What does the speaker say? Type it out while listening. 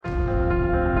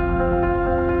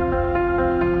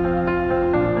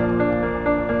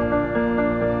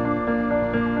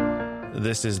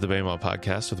This is the Baymal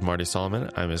Podcast with Marty Solomon.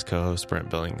 I'm his co-host, Brent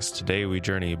Billings. Today we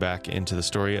journey back into the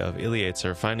story of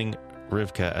Eliezer finding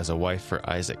Rivka as a wife for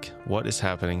Isaac. What is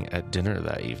happening at dinner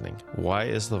that evening? Why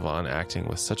is Lavan acting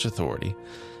with such authority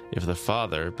if the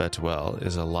father, Bethuel,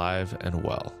 is alive and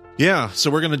well? Yeah, so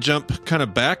we're going to jump kind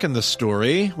of back in the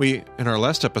story. In our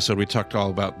last episode, we talked all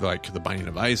about like the binding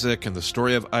of Isaac and the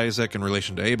story of Isaac in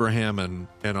relation to Abraham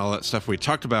and all that stuff. We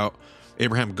talked about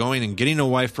Abraham going and getting a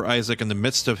wife for Isaac in the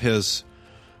midst of his...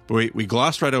 We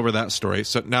glossed right over that story.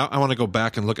 So now I want to go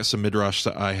back and look at some Midrash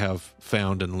that I have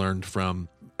found and learned from.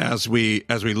 As we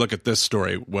look at this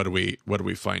story, what do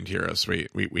we find here as we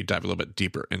dive a little bit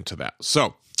deeper into that?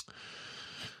 So,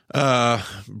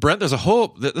 Brent, this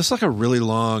is like a really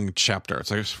long chapter.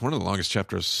 It's one of the longest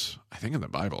chapters, I think, in the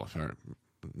Bible.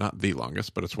 Not the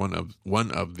longest, but it's one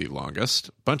of the longest.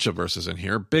 Bunch of verses in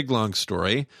here. Big, long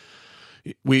story.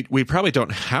 We probably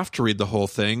don't have to read the whole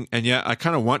thing, and yet I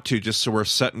kind of want to, just so we're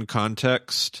set in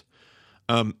context.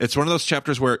 It's one of those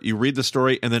chapters where you read the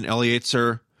story, and then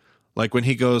Eliezer, like when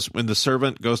the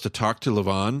servant goes to talk to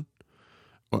Lavan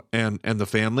and the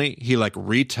family, he like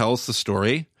retells the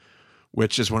story,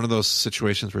 which is one of those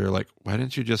situations where you're like, why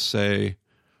didn't you just say,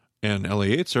 and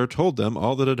Eliezer told them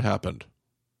all that had happened?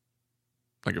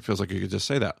 Like, it feels like you could just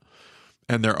say that.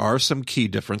 And there are some key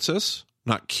differences.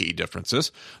 Not key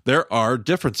differences. There are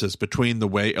differences between the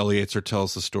way Eliezer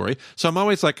tells the story. So I'm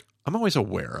always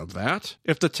aware of that.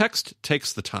 If the text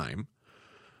takes the time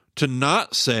to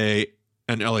not say,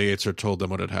 and Eliezer told them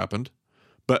what had happened,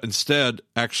 but instead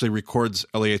actually records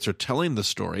Eliezer telling the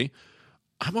story,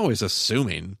 I'm always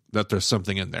assuming that there's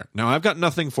something in there. Now, I've got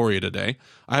nothing for you today.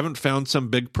 I haven't found some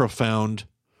big, profound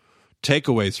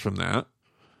takeaways from that,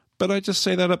 but I just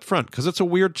say that up front because it's a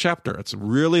weird chapter. It's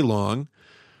really long.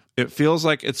 It feels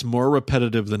like it's more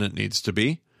repetitive than it needs to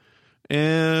be.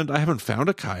 And I haven't found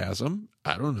a chiasm.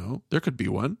 I don't know. There could be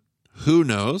one. Who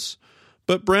knows?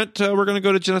 But Brent, we're going to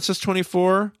go to Genesis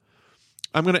 24.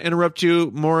 I'm going to interrupt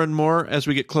you more and more as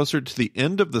we get closer to the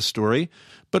end of the story.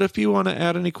 But if you want to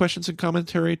add any questions and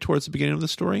commentary towards the beginning of the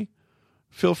story,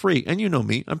 feel free. And you know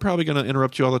me. I'm probably going to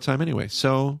interrupt you all the time anyway.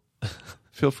 So...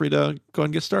 feel free to go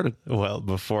and get started. Well,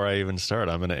 before I even start,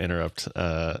 I'm going to interrupt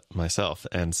myself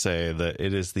and say that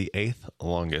it is the 8th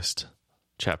longest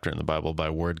chapter in the Bible by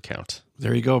word count.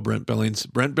 There you go, Brent Billings.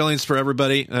 Brent Billings for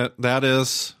everybody. That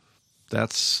is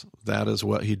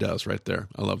what he does right there.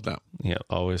 I love that. Yeah,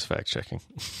 always fact checking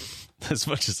as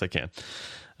much as I can.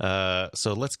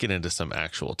 So let's get into some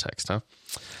actual text, huh?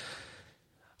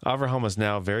 Avraham was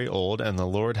now very old, and the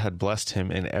Lord had blessed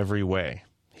him in every way.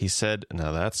 He said,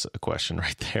 now that's a question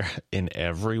right there, in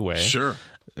every way. Sure.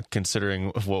 Considering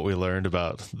what we learned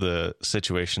about the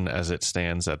situation as it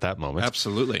stands at that moment.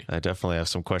 Absolutely. I definitely have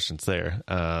some questions there,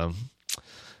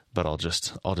 but I'll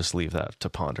just leave that to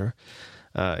ponder.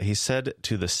 He said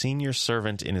to the senior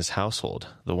servant in his household,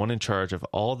 the one in charge of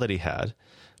all that he had,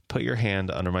 put your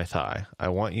hand under my thigh. I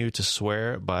want you to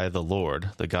swear by the Lord,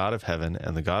 the God of heaven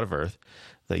and the God of earth,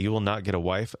 that you will not get a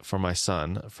wife for my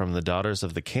son from the daughters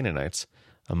of the Canaanites,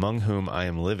 among whom I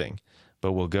am living,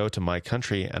 but will go to my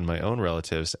country and my own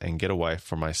relatives and get a wife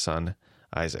for my son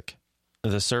Isaac.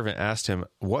 The servant asked him,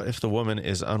 what if the woman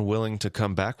is unwilling to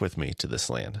come back with me to this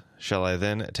land? Shall I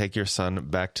then take your son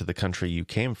back to the country you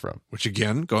came from? Which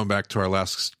again, going back to our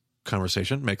last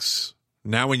conversation, makes,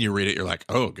 now when you read it, you're like,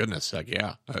 oh goodness, like,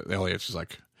 yeah. Elliot's just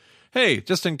like, hey,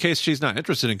 just in case she's not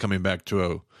interested in coming back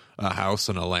to a house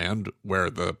and a land where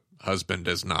the husband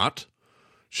is not,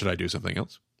 should I do something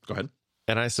else? Go ahead.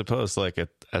 And I suppose, like, at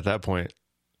that point,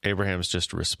 Abraham's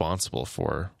just responsible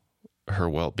for her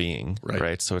well-being,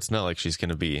 right? So it's not like she's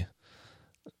going to be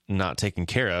not taken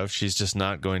care of. She's just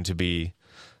not going to be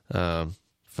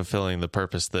fulfilling the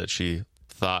purpose that she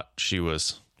thought she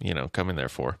was, coming there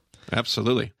for.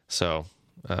 Absolutely. So,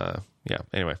 yeah,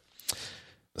 anyway.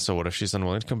 So what if she's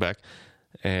unwilling to come back?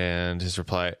 And his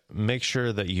reply, make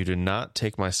sure that you do not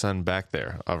take my son back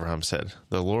there, Abraham said.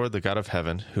 The Lord, the God of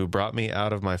heaven, who brought me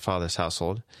out of my father's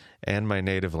household and my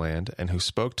native land, and who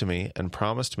spoke to me and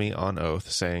promised me on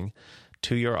oath, saying,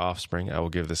 to your offspring I will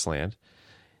give this land.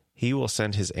 He will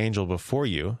send his angel before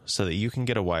you so that you can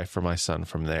get a wife for my son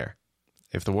from there.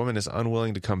 If the woman is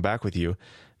unwilling to come back with you,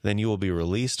 then you will be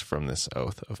released from this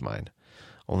oath of mine.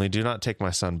 Only do not take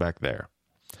my son back there.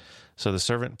 So the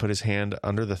servant put his hand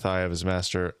under the thigh of his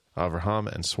master, Avraham,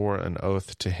 and swore an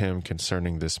oath to him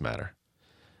concerning this matter.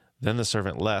 Then the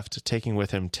servant left, taking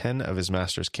with him 10 of his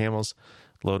master's camels,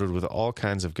 loaded with all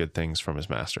kinds of good things from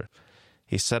his master.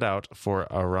 He set out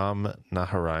for Aram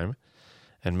Naharaim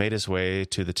and made his way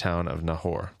to the town of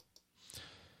Nahor.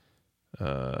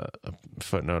 a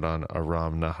footnote on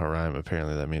Aram Naharaim.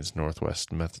 Apparently that means northwest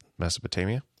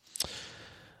Mesopotamia.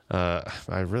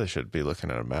 I really should be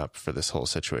looking at a map for this whole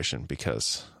situation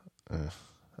because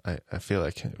I feel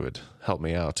like it would help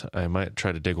me out. I might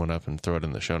try to dig one up and throw it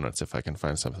in the show notes if I can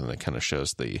find something that kind of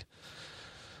shows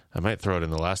I might throw it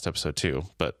in the last episode too,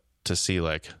 but to see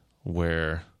like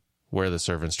where the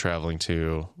servant's traveling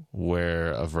to,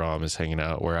 where Avram is hanging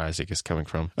out, where Isaac is coming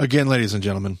from. Again, ladies and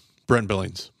gentlemen, Brent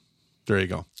Billings. There you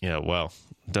go. Yeah, well,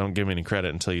 don't give me any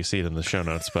credit until you see it in the show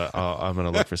notes, but I'm going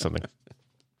to look for something.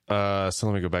 So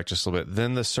let me go back just a little bit.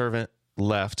 Then the servant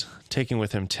left, taking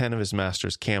with him 10 of his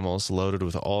master's camels, loaded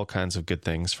with all kinds of good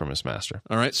things from his master.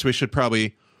 All right, so we should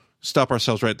probably stop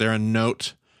ourselves right there and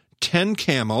note 10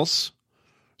 camels.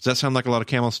 Does that sound like a lot of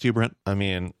camels to you, Brent? I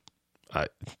mean,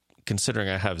 considering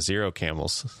I have 0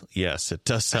 camels, yes, it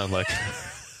does sound like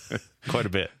quite a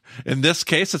bit. In this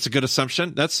case, it's a good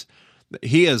assumption.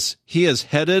 He is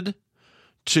headed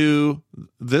to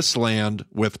this land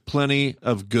with plenty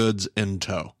of goods in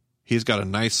tow. He's got a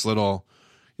nice little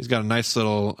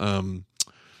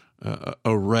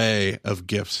array of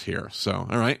gifts here. So,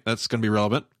 all right, that's going to be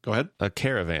relevant. Go ahead. A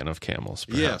caravan of camels,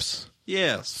 perhaps.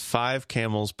 Yes. 5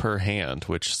 camels per hand,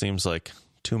 which seems like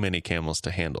too many camels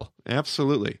to handle.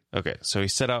 Absolutely. Okay, so he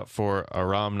set out for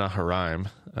Aram Naharaim,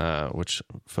 which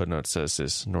footnote says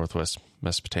is northwest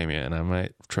Mesopotamia, and I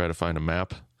might try to find a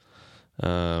map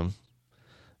and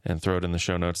throw it in the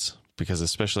show notes, because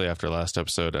especially after last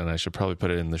episode, and I should probably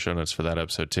put it in the show notes for that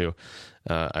episode too,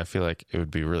 I feel like it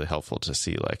would be really helpful to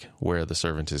see like where the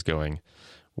servant is going,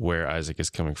 where Isaac is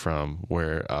coming from,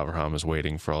 where Abraham is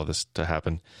waiting for all this to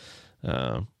happen.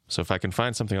 So if I can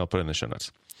find something, I'll put it in the show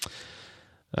notes.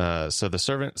 So the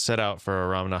servant set out for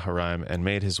Aram Naharaim and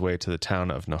made his way to the town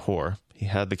of Nahor. He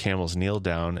had the camels kneel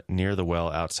down near the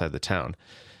well outside the town.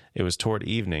 It was toward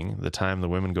evening, the time the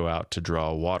women go out to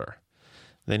draw water.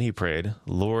 Then he prayed,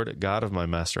 Lord, God of my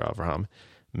master Abraham,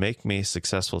 make me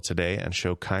successful today and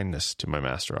show kindness to my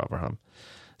master Abraham.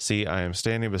 See, I am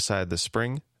standing beside the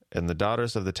spring, and the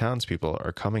daughters of the townspeople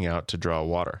are coming out to draw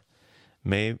water.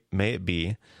 May it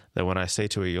be that when I say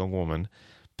to a young woman,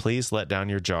 please let down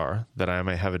your jar, that I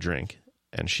may have a drink,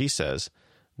 and she says,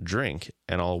 drink,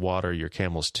 and I'll water your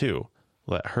camels too,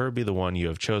 let her be the one you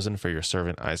have chosen for your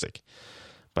servant Isaac.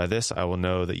 By this I will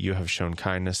know that you have shown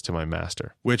kindness to my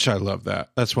master. Which I love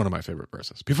that. That's one of my favorite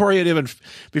verses. Before he had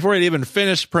even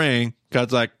finished praying,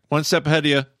 God's like, one step ahead of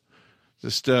you.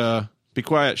 Just be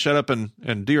quiet, shut up,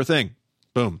 and do your thing.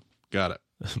 Boom. Got it.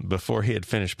 Before he had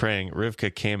finished praying,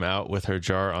 Rivkah came out with her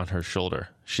jar on her shoulder.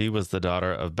 She was the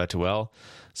daughter of Bethuel,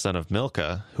 son of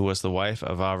Milcah, who was the wife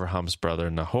of Abraham's brother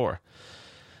Nahor.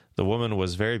 The woman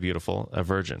was very beautiful, a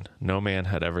virgin. No man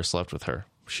had ever slept with her.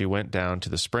 She went down to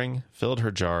the spring, filled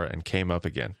her jar, and came up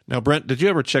again. Now, Brent, did you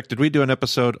ever check? Did we do an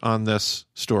episode on this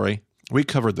story? We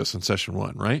covered this in session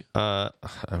 1, right? I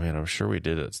mean, I'm sure we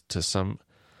did it to some.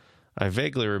 I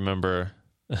vaguely remember.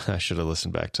 I should have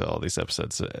listened back to all these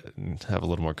episodes and have a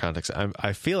little more context.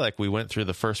 I feel like we went through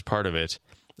the first part of it,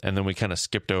 and then we kind of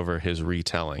skipped over his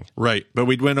retelling. Right, but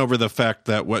we went over the fact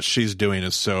that what she's doing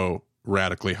is so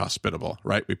radically hospitable,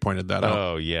 right? We pointed that out.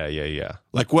 Oh, yeah.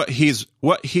 Like what he's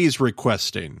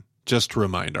requesting, just to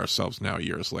remind ourselves now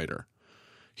years later.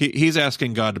 He's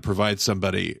asking God to provide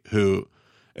somebody who,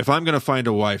 if I'm going to find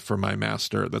a wife for my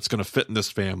master that's going to fit in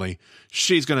this family,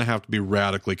 she's going to have to be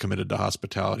radically committed to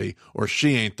hospitality, or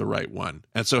she ain't the right one.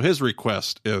 And so his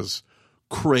request is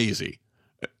crazy.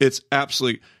 It's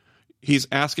absolutely, he's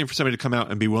asking for somebody to come out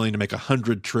and be willing to make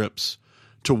 100 trips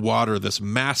to water this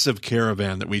massive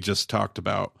caravan that we just talked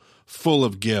about, full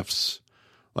of gifts.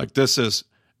 Like this is,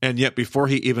 and yet before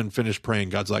he even finished praying,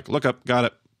 God's like, look up, got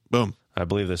it, boom. I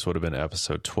believe this would have been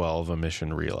episode 12, A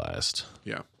Mission Realized.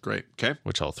 Yeah, great. Okay.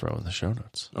 Which I'll throw in the show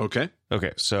notes. Okay,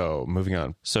 so moving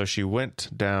on. So she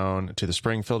went down to the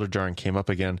spring, filled her jar, and came up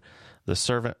again. The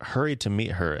servant hurried to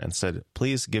meet her and said,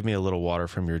 please give me a little water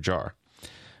from your jar.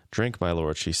 Drink, my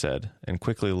lord, she said, and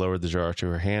quickly lowered the jar to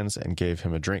her hands and gave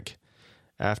him a drink.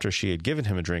 After she had given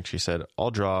him a drink, she said,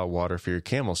 I'll draw water for your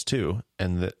camels too,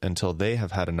 until they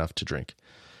have had enough to drink.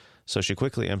 So she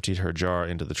quickly emptied her jar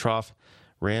into the trough,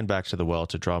 ran back to the well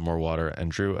to draw more water,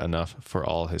 and drew enough for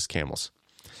all his camels.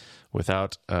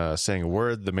 Without saying a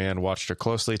word, the man watched her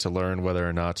closely to learn whether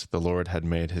or not the Lord had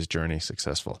made his journey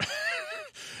successful.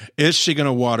 Is she going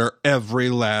to water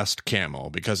every last camel?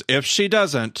 Because if she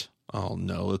doesn't, I'll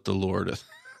know that the Lord is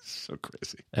so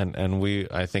crazy. And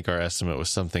I think our estimate was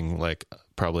something like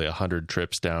probably 100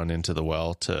 trips down into the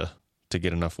well to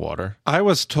get enough water. I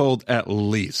was told at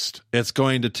least it's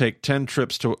going to take 10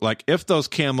 trips to, like, if those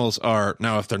camels are,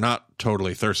 now if they're not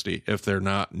totally thirsty, if they're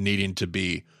not needing to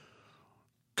be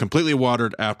completely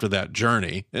watered after that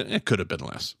journey. It could have been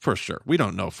less, for sure. We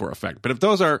don't know for a fact. But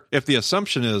if the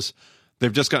assumption is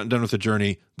they've just gotten done with the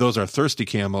journey, those are thirsty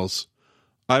camels,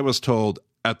 I was told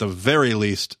at the very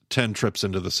least 10 trips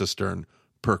into the cistern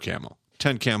per camel.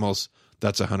 10 camels,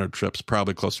 that's 100 trips,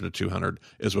 probably closer to 200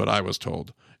 is what I was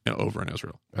told over in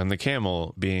Israel. And the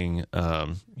camel being,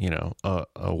 a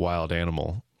wild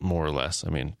animal, more or less. I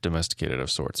mean, domesticated of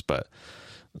sorts, but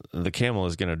the camel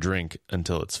is going to drink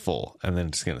until it's full, and then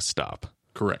it's going to stop.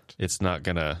 Correct. It's not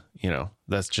going to,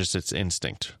 that's just its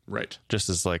instinct. Right. Just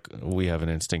as like we have an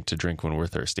instinct to drink when we're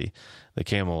thirsty. The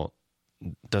camel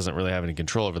doesn't really have any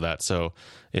control over that. So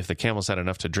if the camel's had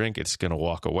enough to drink, it's going to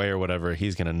walk away or whatever.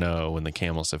 He's going to know when the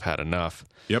camels have had enough.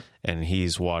 Yep. And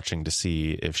he's watching to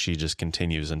see if she just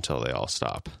continues until they all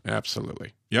stop.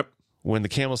 Absolutely. Yep. When the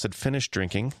camels had finished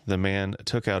drinking, the man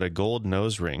took out a gold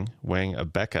nose ring weighing a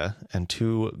beka and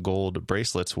 2 gold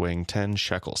bracelets weighing 10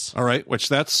 shekels. All right, which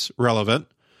that's relevant,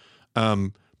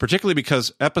 particularly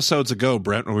because episodes ago,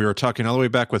 Brent, when we were talking all the way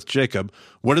back with Jacob,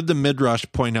 what did the Midrash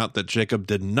point out that Jacob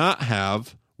did not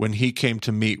have when he came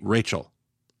to meet Rachel?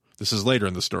 This is later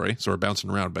in the story, so we're bouncing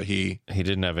around, but he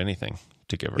didn't have anything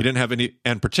to give her. He didn't have any,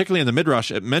 and particularly in the Midrash,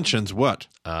 it mentions what?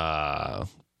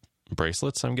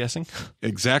 Bracelets, I'm guessing.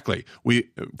 Exactly.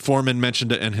 Foreman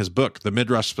mentioned it in his book. The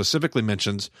Midrash specifically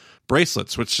mentions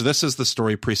bracelets, which this is the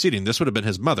story preceding. This would have been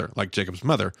his mother, like Jacob's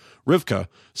mother, Rivkah.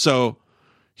 So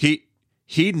he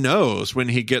knows when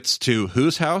he gets to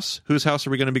whose house? Whose house are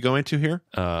we going to be going to here?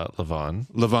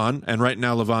 Lavan. And right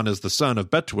now Lavan is the son of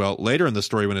Bethuel. Later in the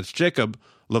story, when it's Jacob,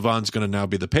 Lavan's going to now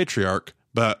be the patriarch.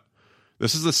 But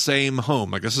this is the same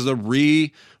home. Like this is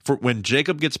for when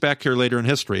Jacob gets back here later in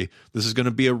history, this is going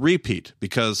to be a repeat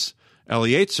because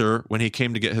Eliezer, when he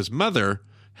came to get his mother,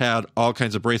 had all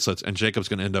kinds of bracelets, and Jacob's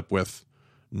going to end up with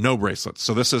no bracelets.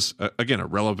 So this is, again, a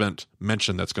relevant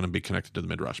mention that's going to be connected to the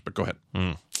Midrash. But go ahead.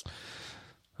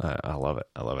 I love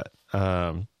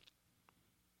it.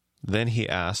 Then he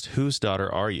asked, "Whose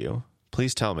daughter are you?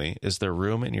 Please tell me, is there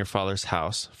room in your father's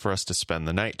house for us to spend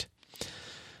the night?"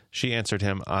 She answered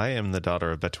him, "I am the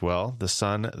daughter of Bethuel, the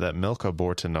son that Milcah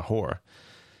bore to Nahor."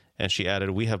 And she added,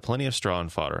 "We have plenty of straw and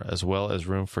fodder, as well as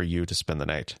room for you to spend the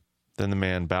night." Then the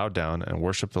man bowed down and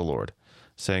worshipped the Lord,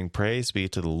 saying, "Praise be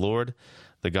to the Lord,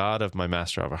 the God of my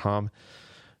master Abraham,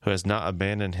 who has not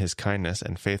abandoned his kindness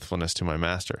and faithfulness to my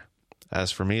master.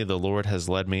 As for me, the Lord has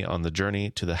led me on the journey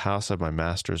to the house of my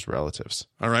master's relatives."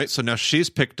 All right, so now she's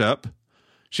picked up.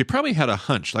 She probably had a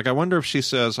hunch. Like, I wonder if she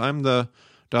says, "I'm the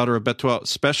daughter of Bethuel."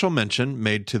 Special mention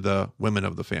made to the women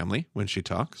of the family when she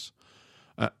talks.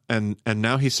 And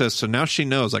now he says, so now she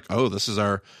knows, like, oh, these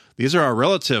are our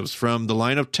relatives from the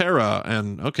line of Terah.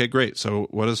 And okay, great. So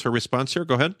what is her response here?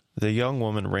 Go ahead. The young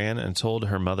woman ran and told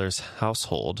her mother's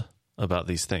household about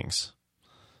these things.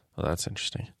 Well, that's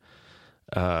interesting.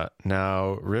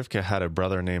 Now Rivkah had a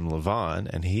brother named Lavan,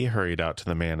 and he hurried out to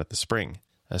the man at the spring.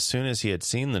 As soon as he had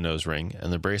seen the nose ring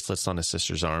and the bracelets on his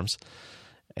sister's arms,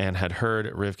 and had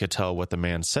heard Rivkah tell what the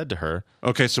man said to her.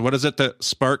 Okay, so what is it that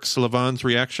sparks Lavan's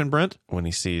reaction, Brent? When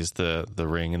he sees the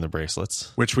ring and the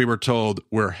bracelets. Which we were told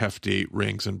were hefty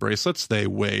rings and bracelets. They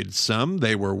weighed some.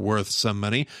 They were worth some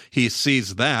money. He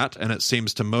sees that, and it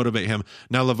seems to motivate him.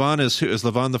 Now, Lavan is who? Is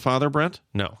Lavan the father, Brent?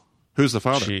 No. Who's the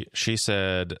father? She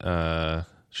said,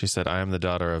 "I am the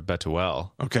daughter of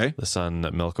Bethuel, okay, the son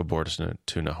that Milcah bore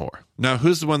to Nahor." Now,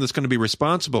 who's the one that's going to be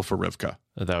responsible for Rivkah?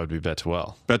 That would be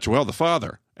Bethuel. Bethuel, the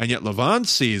father. And yet Lavan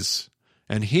sees,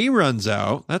 and he runs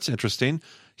out. That's interesting.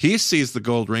 He sees the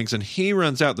gold rings, and he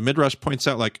runs out. The Midrash points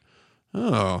out, like,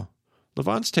 oh,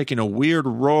 Lavan's taking a weird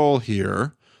role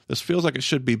here. This feels like it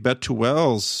should be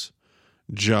Bethuel's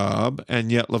job,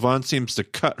 and yet Lavan seems to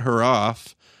cut her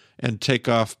off and take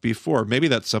off before. Maybe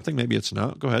that's something. Maybe it's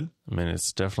not. Go ahead. I mean,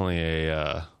 it's definitely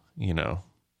a,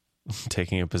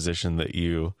 taking a position that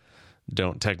you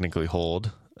don't technically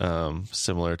hold,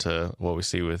 similar to what we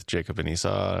see with Jacob and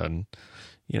Esau and,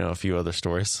 a few other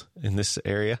stories in this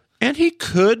area. And he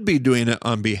could be doing it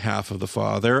on behalf of the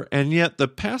father, and yet the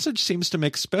passage seems to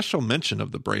make special mention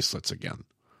of the bracelets again.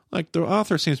 Like, the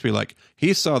author seems to be like,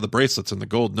 he saw the bracelets and the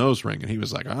gold nose ring, and he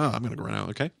was like, I'm going to go run out,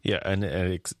 okay? Yeah, and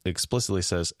it explicitly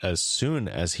says, as soon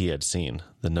as he had seen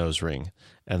the nose ring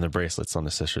and the bracelets on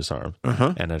his sister's arm,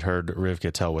 and had heard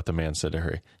Rivkah tell what the man said to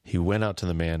her, he went out to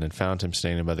the man and found him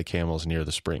standing by the camels near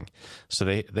the spring. So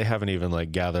they haven't even,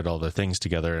 gathered all their things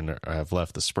together and have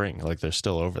left the spring. Like, they're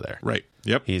still over there. Right,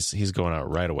 yep. He's going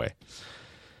out right away.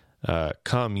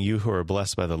 "Come, you who are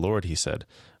blessed by the Lord," he said.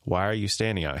 "Why are you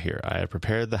standing out here? I have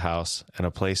prepared the house and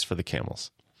a place for the camels."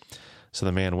 So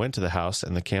the man went to the house,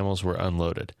 and the camels were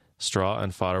unloaded. Straw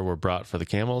and fodder were brought for the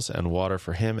camels, and water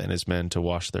for him and his men to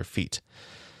wash their feet.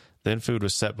 Then food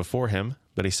was set before him,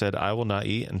 but he said, I will not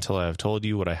eat until I have told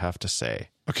you what I have to say.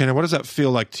 Okay, now what does that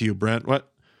feel like to you, Brent? What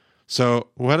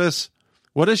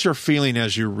is your feeling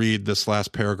as you read this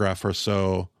last paragraph or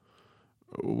so?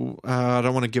 I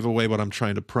don't want to give away what I'm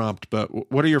trying to prompt,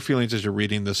 but what are your feelings as you're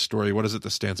reading this story? What is it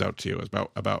that stands out to you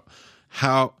about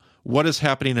what is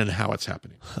happening and how it's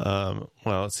happening?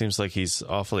 Well, it seems like he's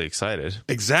awfully excited.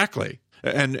 Exactly.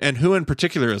 And who in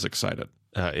particular is excited?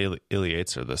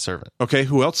 Eliezer, the servant. Okay,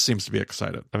 who else seems to be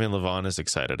excited? I mean, Lavan is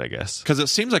excited, I guess. Because it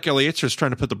seems like Eliezer is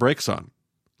trying to put the brakes on.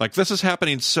 Like, this is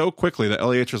happening so quickly that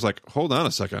Eliezer's like, hold on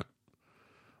a second.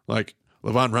 Like,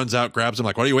 Lavan runs out, grabs him,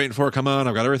 like, what are you waiting for? Come on,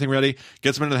 I've got everything ready.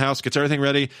 Gets him into the house, gets everything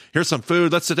ready. Here's some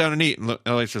food. Let's sit down and eat. And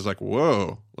Eliezer's like,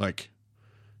 whoa. Like,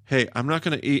 hey, I'm not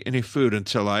going to eat any food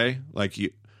until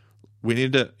you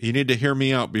need to hear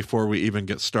me out before we even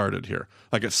get started here.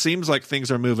 Like, it seems like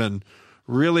things are moving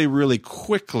really, really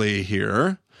quickly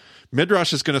here.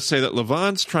 Midrash is going to say that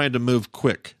Lavan's trying to move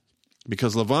quick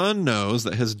because Lavan knows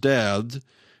that his dad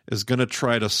is going to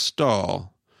try to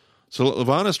stall. So what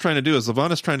Lavan is trying to do is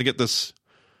Lavan is trying to get this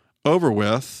over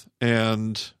with,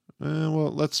 and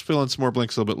let's fill in some more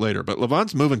blanks a little bit later. But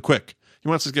Lavan's moving quick. He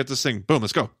wants to get this thing, boom,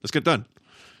 let's go. Let's get done.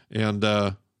 And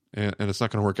it's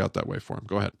not going to work out that way for him.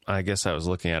 Go ahead. I guess I was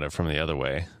looking at it from the other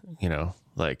way,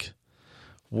 like,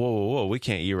 whoa, we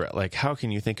can't eat. Like, how can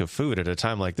you think of food at a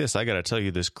time like this? I got to tell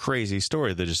you this crazy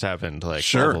story that just happened. Like,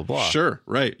 sure, blah, blah, blah. Sure,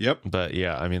 right, yep. But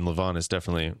yeah, I mean, Lavan is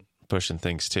definitely pushing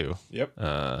things too. Yep.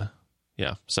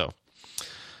 Yeah, so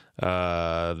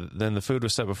then the food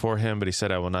was set before him, but he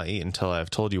said, I will not eat until I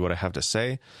have told you what I have to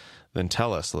say. Then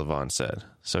tell us, Lavan said.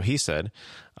 So he said,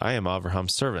 I am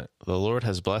Abraham's servant. The Lord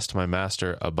has blessed my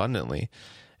master abundantly,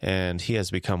 and he has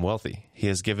become wealthy. He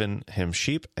has given him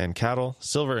sheep and cattle,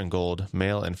 silver and gold,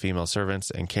 male and female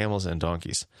servants, and camels and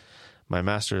donkeys. My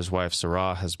master's wife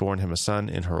Sarah has borne him a son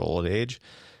in her old age,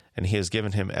 and he has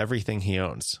given him everything he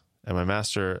owns. And my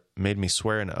master made me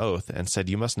swear an oath and said,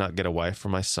 you must not get a wife for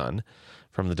my son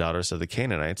from the daughters of the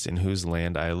Canaanites in whose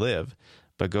land I live,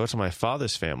 but go to my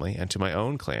father's family and to my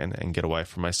own clan and get a wife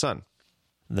for my son.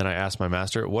 Then I asked my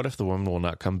master, what if the woman will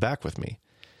not come back with me?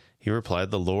 He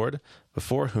replied, the Lord,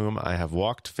 before whom I have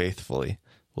walked faithfully,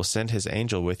 will send his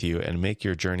angel with you and make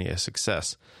your journey a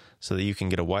success, so that you can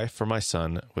get a wife for my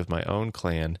son with my own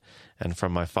clan and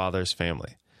from my father's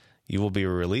family. You will be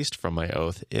released from my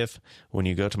oath if, when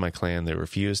you go to my clan, they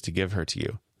refuse to give her to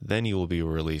you. Then you will be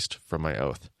released from my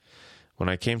oath. When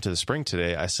I came to the spring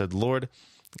today, I said, Lord,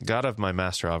 God of my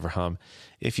master Abraham,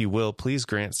 if you will, please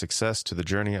grant success to the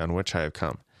journey on which I have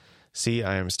come. See,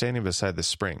 I am standing beside the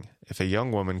spring. If a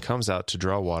young woman comes out to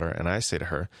draw water, and I say to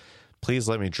her, please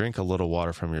let me drink a little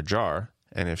water from your jar,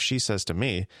 and if she says to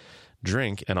me,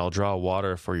 drink, and I'll draw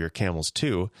water for your camels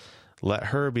too, let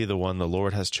her be the one the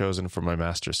Lord has chosen for my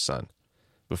master's son.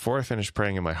 Before I finished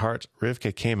praying in my heart,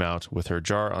 Rivkah came out with her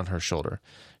jar on her shoulder.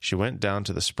 She went down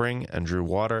to the spring and drew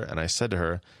water, and I said to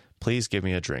her, please give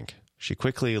me a drink. She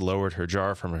quickly lowered her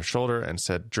jar from her shoulder and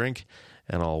said, drink,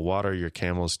 and I'll water your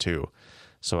camels too.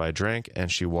 So I drank,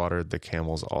 and she watered the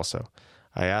camels also.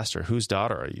 I asked her, whose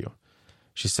daughter are you?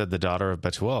 She said, the daughter of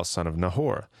Bethuel, son of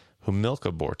Nahor, whom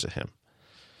Milcah bore to him.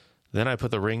 Then I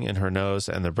put the ring in her nose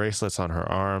and the bracelets on her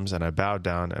arms, and I bowed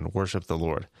down and worshipped the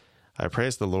Lord. I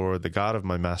praised the Lord, the God of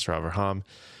my master Abraham,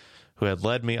 who had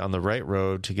led me on the right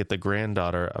road to get the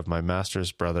granddaughter of my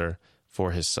master's brother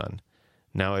for his son.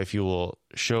 Now if you will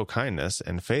show kindness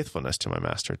and faithfulness to my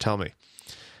master, tell me.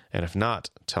 And if not,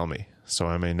 tell me, so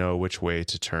I may know which way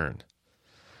to turn.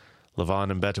 Lavan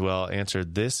and Bethuel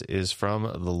answered, this is from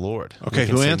the Lord. Okay,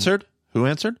 who answered? Who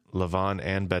answered? Lavan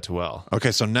and Bethuel.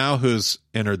 Okay, so now who's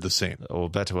entered the scene? Well,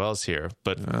 Bethuel's here,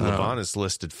 but Lavan is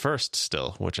listed first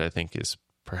still, which I think is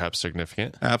perhaps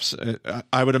significant.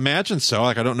 I would imagine so.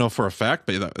 Like, I don't know for a fact,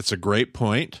 but it's a great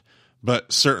point.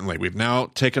 But certainly, we've now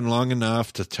taken long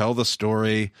enough to tell the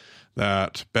story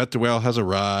that Bethuel has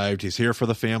arrived. He's here for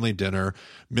the family dinner.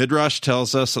 Midrash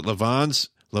tells us that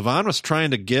Lavan was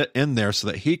trying to get in there so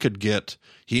that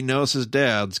he knows his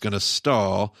dad's going to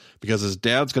stall because his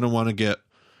dad's going to want to get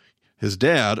his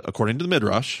dad, according to the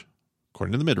Midrash,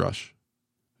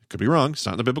 it could be wrong, it's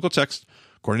not in the biblical text,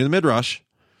 according to the Midrash,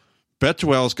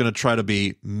 Bethuel is going to try to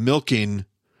be milking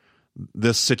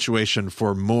this situation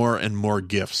for more and more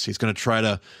gifts. He's going to try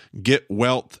to get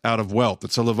wealth out of wealth.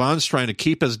 And so Lavan's trying to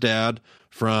keep his dad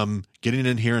from getting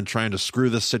in here and trying to screw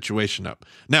this situation up.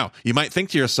 Now, you might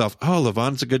think to yourself, oh,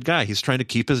 Lavan's a good guy. He's trying to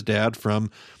keep his dad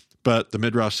from, but the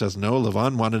Midrash says no,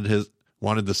 Lavan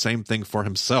wanted the same thing for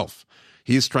himself.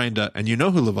 He's trying to, and you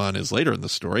know who Lavan is later in the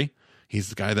story. He's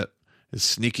the guy that is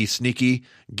sneaky,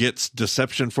 gets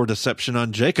deception for deception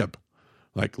on Jacob.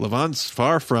 Like Lavan's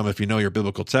far from, if you know your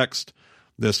biblical text,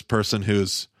 this person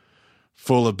who's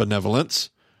full of benevolence,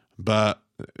 but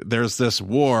there's this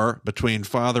war between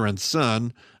father and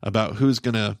son about who's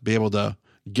going to be able to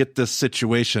get this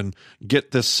situation,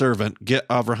 get this servant, get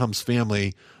Abraham's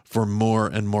family for more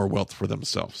and more wealth for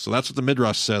themselves. So that's what the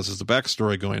Midrash says is the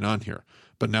backstory going on here.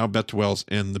 But now Bethuel's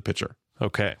in the picture.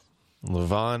 Okay.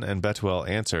 Lavan and Bethuel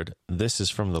answered, "This is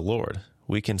from the Lord.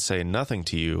 We can say nothing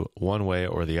to you one way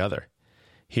or the other.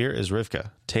 Here is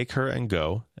Rivkah. Take her and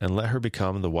go, and let her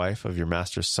become the wife of your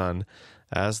master's son,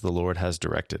 as the Lord has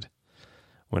directed."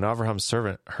 When Abraham's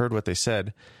servant heard what they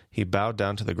said, he bowed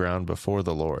down to the ground before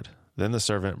the Lord. Then the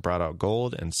servant brought out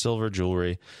gold and silver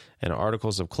jewelry and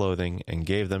articles of clothing and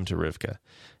gave them to Rivkah.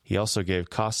 He also gave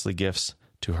costly gifts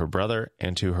to her brother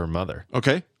and to her mother.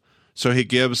 Okay. So he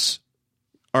gives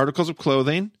articles of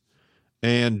clothing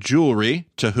and jewelry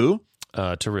to who?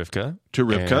 To Rivkah. To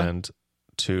Rivkah. And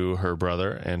to her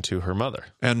brother and to her mother.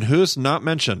 And who's not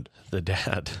mentioned? The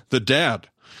dad. The dad.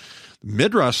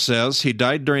 Midrash says he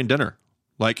died during dinner.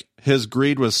 Like, his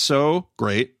greed was so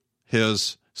great,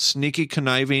 his sneaky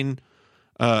conniving,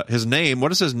 his name, what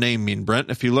does his name mean, Brent?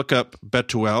 If you look up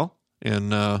Bethuel in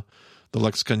the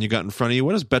lexicon you got in front of you,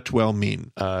 what does Bethuel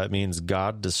mean? It means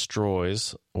God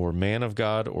destroys, or man of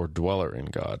God, or dweller in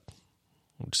God.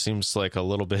 Which seems like a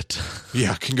little bit...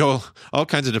 Yeah, can go all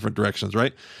kinds of different directions,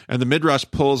 right? And the Midrash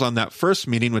pulls on that first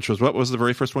meaning, which was, what was the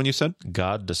very first one you said?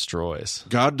 God destroys.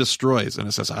 God destroys. And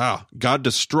it says, God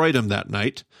destroyed him that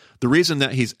night. The reason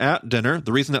that he's at dinner,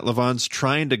 the reason that Lavan's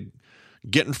trying to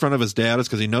get in front of his dad is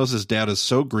because he knows his dad is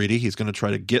so greedy, he's going to try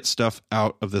to get stuff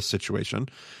out of this situation.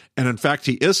 And in fact,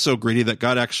 he is so greedy that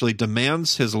God actually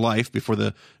demands his life before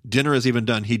the dinner is even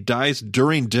done. He dies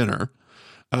during dinner.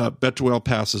 Bethuel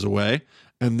passes away.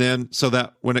 And then, so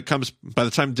that when it comes, by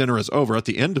the time dinner is over, at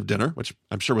the end of dinner, which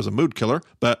I'm sure was a mood killer,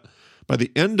 but by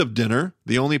the end of dinner,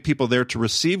 the only people there to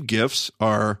receive gifts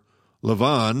are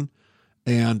Lavan,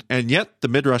 and yet the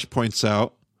Midrash points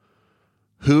out,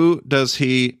 who does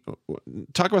he,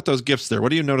 talk about those gifts there. What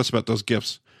do you notice about those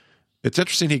gifts? It's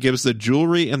interesting, he gives the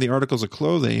jewelry and the articles of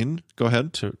clothing. Go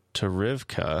ahead. To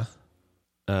Rivkah,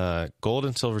 gold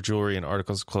and silver jewelry and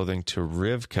articles of clothing to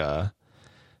Rivkah.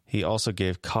 He also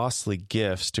gave costly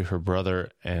gifts to her brother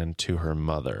and to her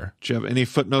mother. Do you have any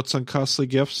footnotes on costly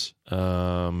gifts?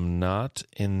 Not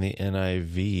in the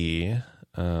NIV.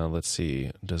 Let's see.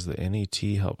 Does the NET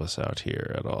help us out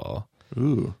here at all?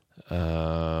 Ooh.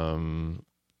 No.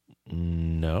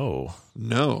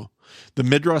 The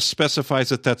Midrash specifies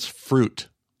that that's fruit.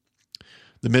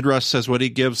 The Midrash says what he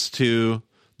gives to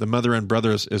the mother and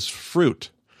brothers is fruit.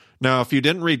 Now, if you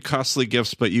didn't read costly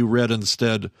gifts, but you read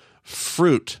instead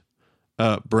fruit,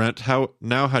 Brent, how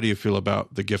do you feel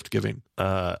about the gift giving?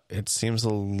 It seems a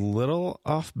little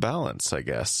off balance, I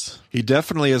guess. He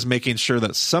definitely is making sure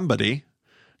that somebody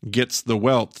gets the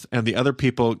wealth and the other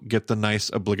people get the nice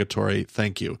obligatory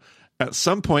thank you. At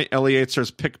some point, Eliezer's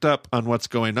picked up on what's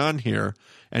going on here,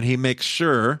 and he makes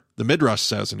sure, the Midrash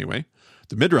says anyway,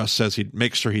 the Midrash says he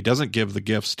makes sure he doesn't give the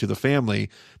gifts to the family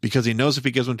because he knows if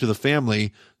he gives them to the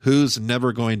family, who's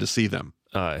never going to see them?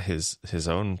 His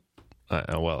own,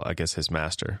 I guess his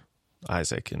master,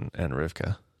 Isaac and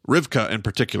Rivkah. Rivkah in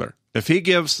particular. If he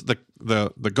gives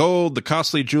the gold, the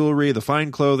costly jewelry, the fine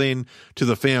clothing to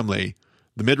the family,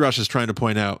 the Midrash is trying to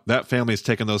point out that family's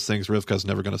taking those things, Rivkah's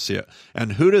never going to see it.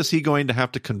 And who is he going to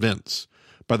have to convince?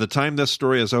 By the time this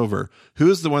story is over,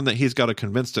 who's the one that he's got to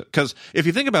convince to? Because if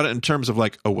you think about it in terms of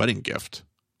like a wedding gift,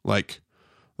 like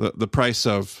the price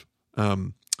of,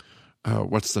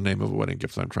 what's the name of a wedding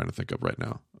gift that I'm trying to think of right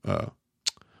now?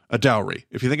 A dowry.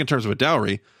 If you think in terms of a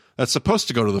dowry, that's supposed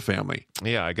to go to the family.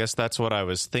 Yeah, I guess that's what I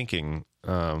was thinking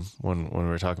when we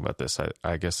were talking about this.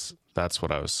 I guess that's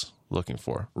what I was looking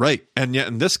for. Right. And yet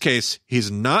in this case,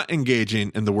 he's not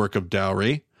engaging in the work of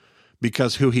dowry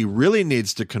because who he really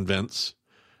needs to convince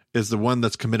is the one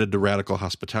that's committed to radical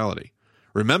hospitality.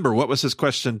 Remember, what was his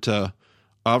question to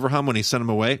Abraham when he sent him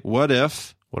away? What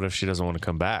if she doesn't want to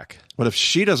come back? What if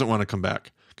she doesn't want to come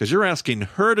back? Because you're asking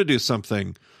her to do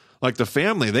something. Like the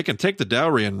family, they can take the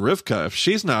dowry, and Rivkah, if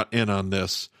she's not in on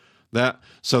this,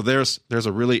 so there's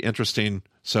a really interesting,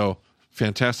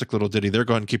 fantastic little ditty there.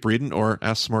 Go ahead and keep reading, or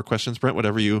ask some more questions, Brent.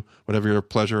 Whatever your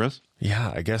pleasure is.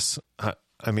 Yeah, I guess.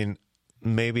 I mean,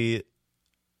 maybe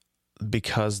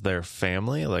because they're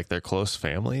family, like they're close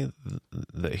family,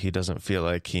 that he doesn't feel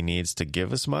like he needs to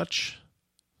give as much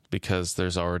because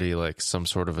there's already like some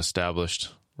sort of established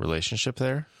relationship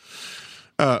there.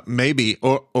 Maybe,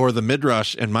 or the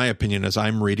Midrash, in my opinion, as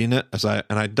I'm reading it,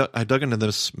 I dug into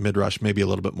this Midrash maybe a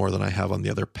little bit more than I have on the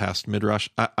other past Midrash.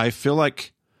 I feel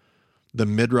like the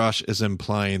Midrash is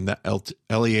implying that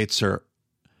Eliezer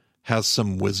has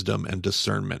some wisdom and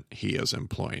discernment he is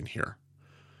employing here.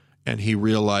 And he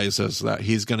realizes that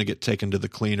he's going to get taken to the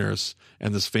cleaners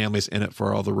and this family's in it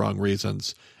for all the wrong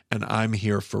reasons. And I'm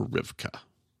here for Rivka.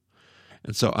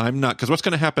 And so I'm not, because what's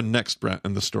going to happen next, Brent,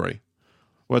 in the story?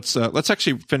 Let's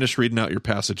actually finish reading out your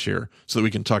passage here so that we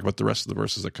can talk about the rest of the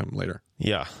verses that come later.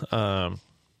 Yeah.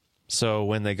 So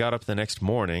when they got up the next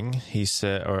morning, he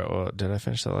said, or did I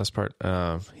finish that last part?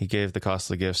 He gave the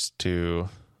costly gifts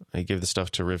he gave the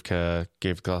stuff to Rivka,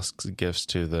 gave the costly gifts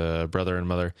to the brother and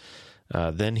mother.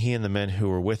 Then he and the men who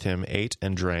were with him ate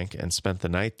and drank and spent the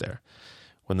night there.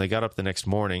 When they got up the next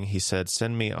morning, he said,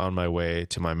 "Send me on my way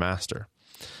to my master."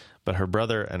 But her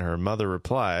brother and her mother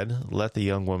replied, "Let the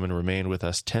young woman remain with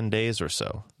us 10 days or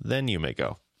so, then you may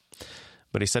go."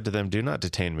 But he said to them, "Do not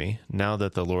detain me, now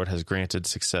that the Lord has granted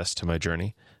success to my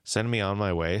journey. Send me on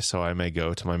my way so I may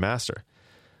go to my master."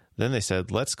 Then they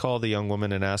said, "Let's call the young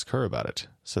woman and ask her about it."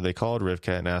 So they called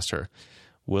Rivka and asked her,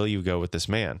 "Will you go with this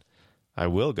man?" "I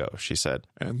will go," she said.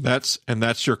 And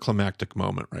that's your climactic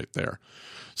moment right there.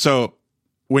 So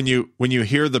when you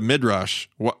hear the Midrash,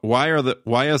 why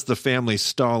is the family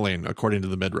stalling according to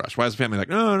the Midrash? Why is the family like,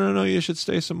 no, you should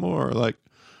stay some more? Like,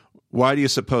 why do you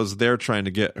suppose they're trying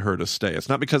to get her to stay? It's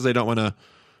not because they don't want to,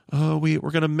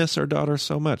 we're going to miss our daughter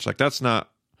so much. Like, that's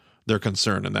not their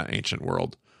concern in that ancient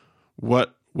world.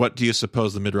 What do you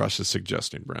suppose the Midrash is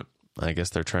suggesting, Brent? I guess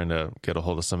they're trying to get a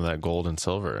hold of some of that gold and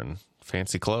silver and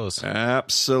fancy clothes.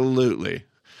 Absolutely.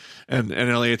 And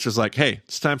Eliezer's like, "Hey,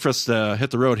 it's time for us to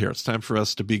hit the road here. It's time for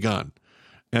us to be gone."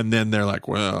 And then they're like,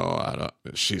 "Well,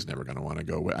 she's never going to want to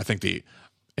go with." I think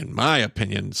in my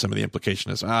opinion, some of the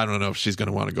implication is, I don't know if she's going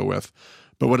to want to go with.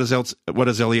 But what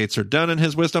has Eliezer done in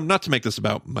his wisdom? Not to make this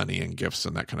about money and gifts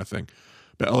and that kind of thing,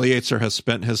 but Eliezer has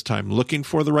spent his time looking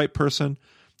for the right person,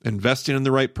 investing in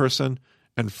the right person,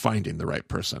 and finding the right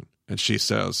person. And she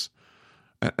says,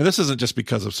 and this isn't just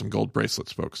because of some gold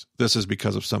bracelets, folks. This is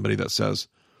because of somebody that says,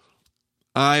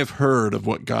 "I've heard of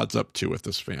what God's up to with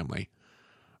this family.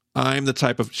 I'm the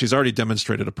type of," she's already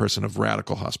demonstrated a person of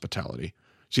radical hospitality.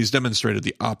 She's demonstrated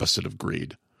the opposite of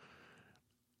greed.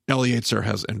 Eliezer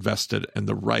has invested in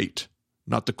the right,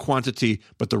 not the quantity,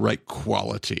 but the right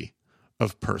quality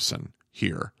of person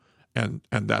here. And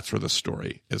that's where the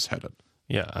story is headed.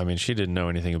 Yeah, I mean, she didn't know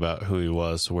anything about who he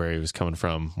was, where he was coming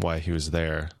from, why he was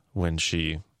there when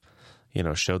she,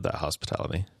 showed that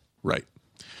hospitality. Right.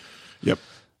 Yep.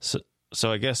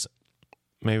 So I guess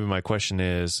maybe my question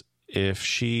is, if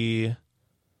she,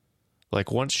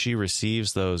 once she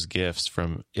receives those gifts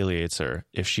from Eliezer,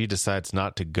 if she decides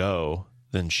not to go,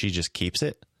 then she just keeps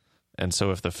it. And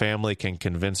so if the family can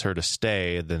convince her to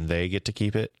stay, then they get to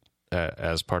keep it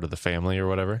as part of the family or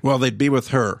whatever. Well, they'd be with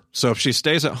her. So if she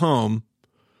stays at home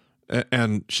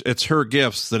and it's her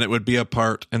gifts, then it would be a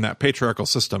part in that patriarchal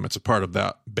system. It's a part of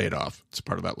that Beit Av. It's a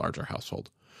part of that larger household.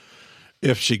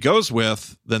 If she goes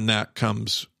with, then that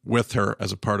comes with her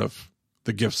as a part of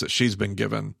the gifts that she's been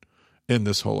given in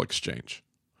this whole exchange.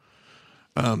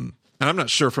 And I'm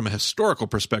not sure from a historical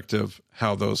perspective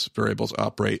how those variables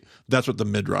operate. That's what the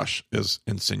Midrash is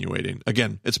insinuating.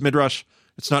 Again, it's Midrash.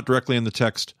 It's not directly in the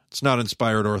text. It's not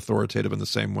inspired or authoritative in the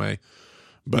same way.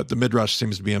 But the Midrash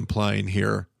seems to be implying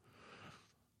here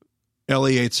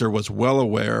Eliezer was well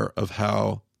aware of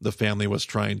how the family was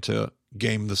trying to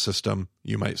game the system,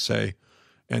 you might say,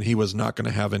 and he was not going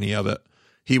to have any of it.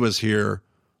 He was here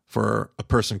for a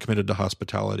person committed to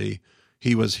hospitality.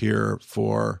 He was here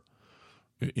for,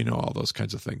 all those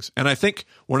kinds of things. And I think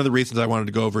one of the reasons I wanted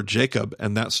to go over Jacob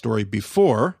and that story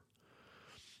before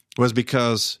was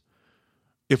because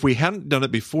if we hadn't done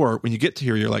it before, when you get to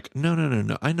here, you're like,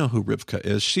 no, I know who Rivka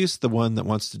is. She's the one that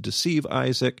wants to deceive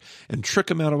Isaac and trick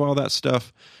him out of all that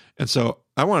stuff. And so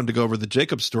I wanted to go over the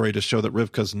Jacob story to show that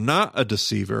Rivka's not a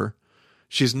deceiver.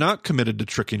 She's not committed to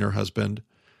tricking her husband.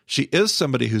 She is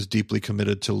somebody who's deeply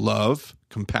committed to love,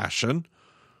 compassion.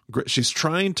 She's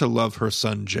trying to love her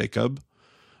son, Jacob.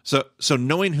 So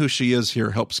knowing who she is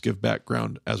here helps give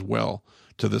background as well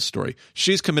to this story.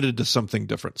 She's committed to something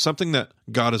different, something that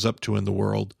God is up to in the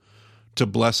world to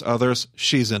bless others.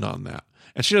 She's in on that.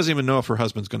 And she doesn't even know if her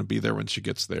husband's going to be there when she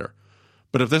gets there.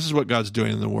 But if this is what God's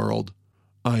doing in the world,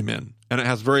 I'm in. And it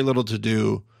has very little to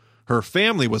do. Her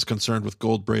family was concerned with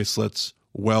gold bracelets,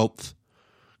 wealth,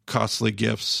 costly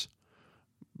gifts.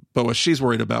 But what she's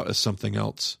worried about is something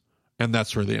else. And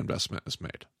that's where the investment is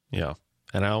made. Yeah.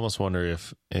 And I almost wonder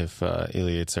if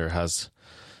Eliezer has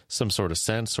some sort of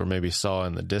sense, or maybe saw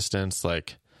in the distance,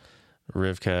 like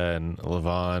Rivka and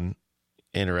Lavan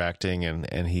interacting,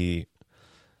 and he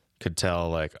could tell,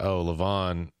 like, oh,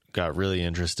 Lavan got really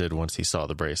interested once he saw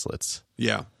the bracelets.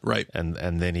 Yeah, right. And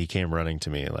then he came running to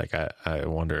me. Like, I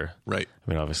wonder. Right. I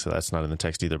mean, obviously that's not in the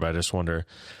text either, but I just wonder,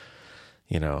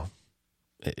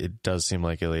 it does seem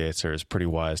like Eliezer is pretty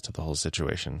wise to the whole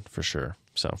situation for sure.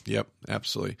 So, yep,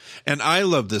 absolutely. And I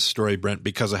love this story, Brent,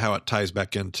 because of how it ties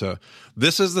back into,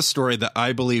 this is the story that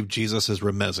I believe Jesus is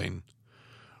remezing.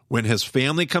 When his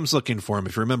family comes looking for him,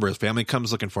 if you remember, his family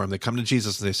comes looking for him, they come to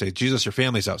Jesus and they say, Jesus, your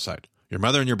family's outside. Your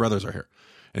mother and your brothers are here.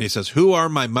 And he says, who are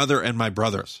my mother and my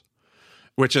brothers?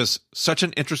 Which is such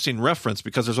an interesting reference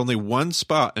because there's only one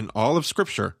spot in all of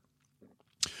Scripture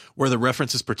where the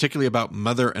reference is particularly about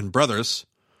mother and brothers,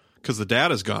 because the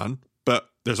dad is gone. But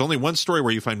there's only one story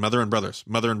where you find mother and brothers,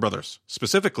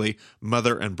 specifically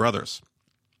mother and brothers.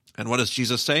 And what does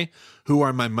Jesus say? Who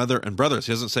are my mother and brothers?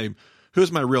 He doesn't say,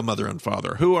 who's my real mother and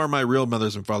father? Who are my real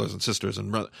mothers and fathers and sisters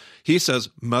and brother? He says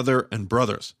mother and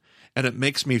brothers. And it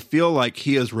makes me feel like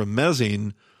he is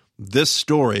remezing this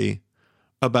story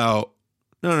about,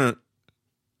 no.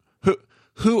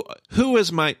 Who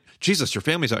is my, Jesus, your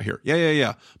family's out here.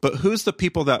 Yeah. But who's the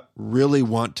people that really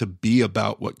want to be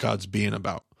about what God's being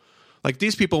about? Like,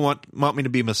 these people want me to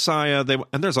be Messiah.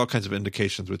 And there's all kinds of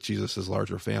indications with Jesus'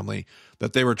 larger family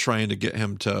that they were trying to get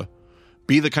him to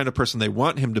be the kind of person they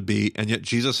want him to be, and yet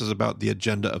Jesus is about the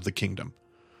agenda of the kingdom.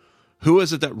 Who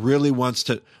is it that really wants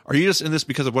to, are you just in this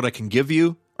because of what I can give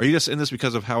you? Are you just in this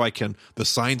because of how the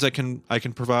signs I can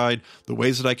provide, the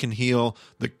ways that I can heal,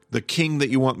 the king that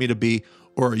you want me to be?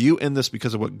 Or are you in this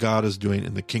because of what God is doing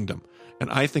in the kingdom? And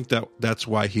I think that's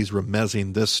why he's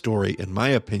remezing this story, in my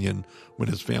opinion, when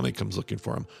his family comes looking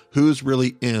for him. Who's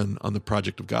really in on the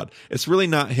project of God? It's really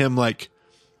not him like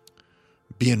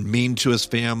being mean to his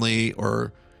family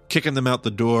or kicking them out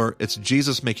the door. It's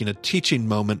Jesus making a teaching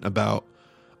moment about,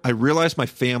 I realize my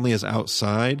family is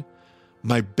outside.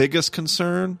 My biggest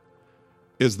concern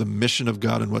is the mission of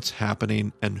God and what's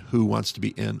happening and who wants to be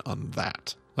in on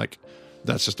that. Like,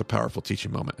 that's just a powerful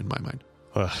teaching moment in my mind.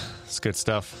 It's good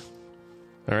stuff.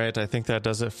 All right, I think that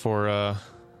does it for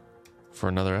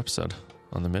another episode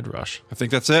on the Midrash. I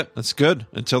think that's it. That's good.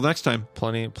 Until next time.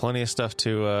 Plenty of stuff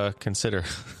to consider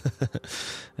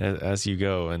as you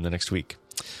go in the next week.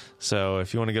 So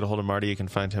if you want to get a hold of Marty, you can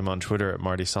find him on Twitter at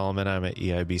Marty Solomon. I'm at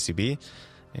EIBCB.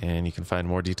 And you can find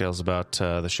more details about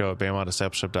the show at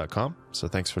BEMA.discipleship.com. So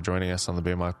thanks for joining us on the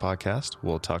BEMA podcast.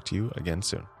 We'll talk to you again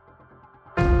soon.